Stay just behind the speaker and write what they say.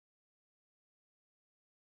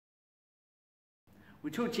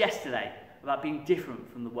We talked yesterday about being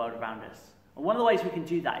different from the world around us. And one of the ways we can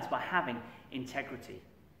do that is by having integrity.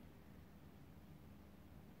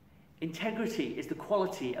 Integrity is the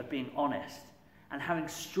quality of being honest and having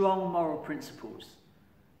strong moral principles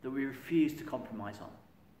that we refuse to compromise on.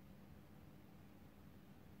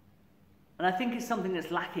 And I think it's something that's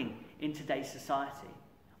lacking in today's society.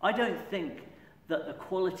 I don't think that the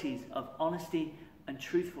qualities of honesty and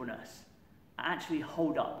truthfulness actually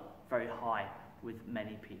hold up very high with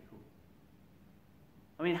many people.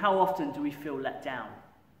 I mean, how often do we feel let down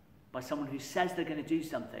by someone who says they're going to do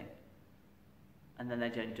something and then they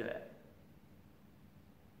don't do it?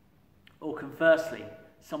 Or conversely,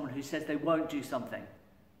 someone who says they won't do something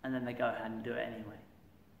and then they go ahead and do it anyway.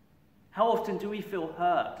 How often do we feel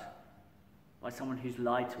hurt by someone who's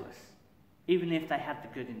lied to us, even if they had the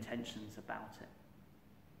good intentions about it?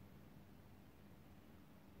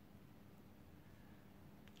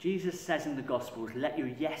 Jesus says in the Gospels, let your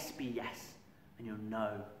yes be yes and your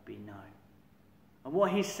no be no. And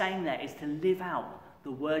what he's saying there is to live out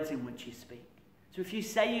the words in which you speak. So if you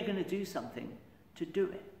say you're going to do something, to do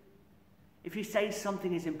it. If you say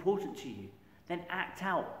something is important to you, then act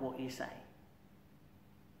out what you say.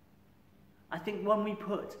 I think when we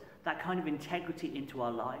put that kind of integrity into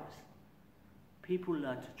our lives, people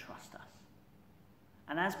learn to trust us.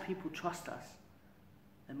 And as people trust us,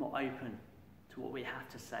 they're more open to what we have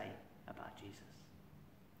to say about Jesus.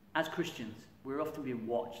 As Christians, we're often being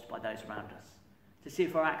watched by those around us to see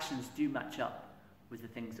if our actions do match up with the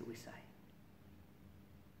things that we say.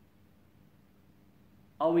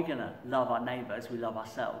 Are we going to love our neighbour as we love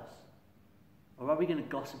ourselves? Or are we going to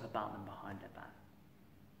gossip about them behind their back?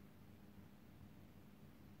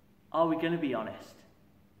 Are we going to be honest?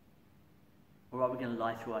 Or are we going to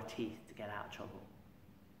lie through our teeth to get out of trouble?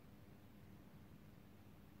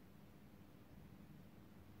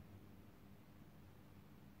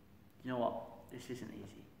 You know what? This isn't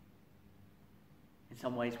easy. In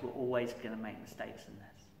some ways, we're always going to make mistakes in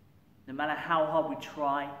this. No matter how hard we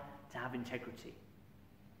try to have integrity,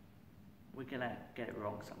 we're going to get it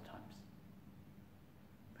wrong sometimes.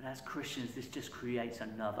 But as Christians, this just creates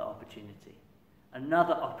another opportunity.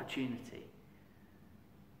 Another opportunity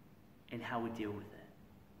in how we deal with it.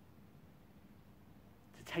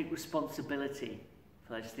 To take responsibility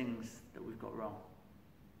for those things that we've got wrong.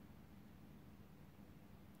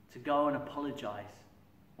 To go and apologize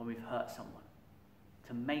when we've hurt someone.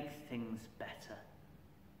 To make things better.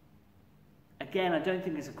 Again, I don't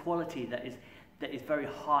think it's a quality that is very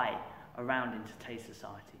high around in today's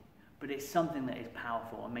society, but it's something that is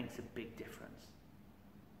powerful and makes a big difference.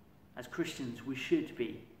 As Christians, we should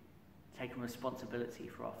be taking responsibility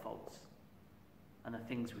for our faults and the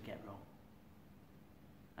things we get wrong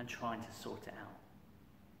and trying to sort it out.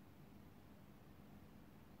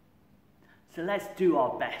 So let's do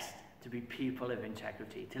our best to be people of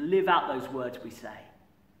integrity, to live out those words we say.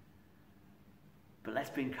 But let's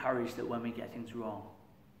be encouraged that when we get things wrong,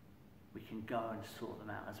 we can go and sort them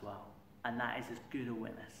out as well. And that is as good a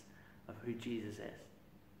witness of who Jesus is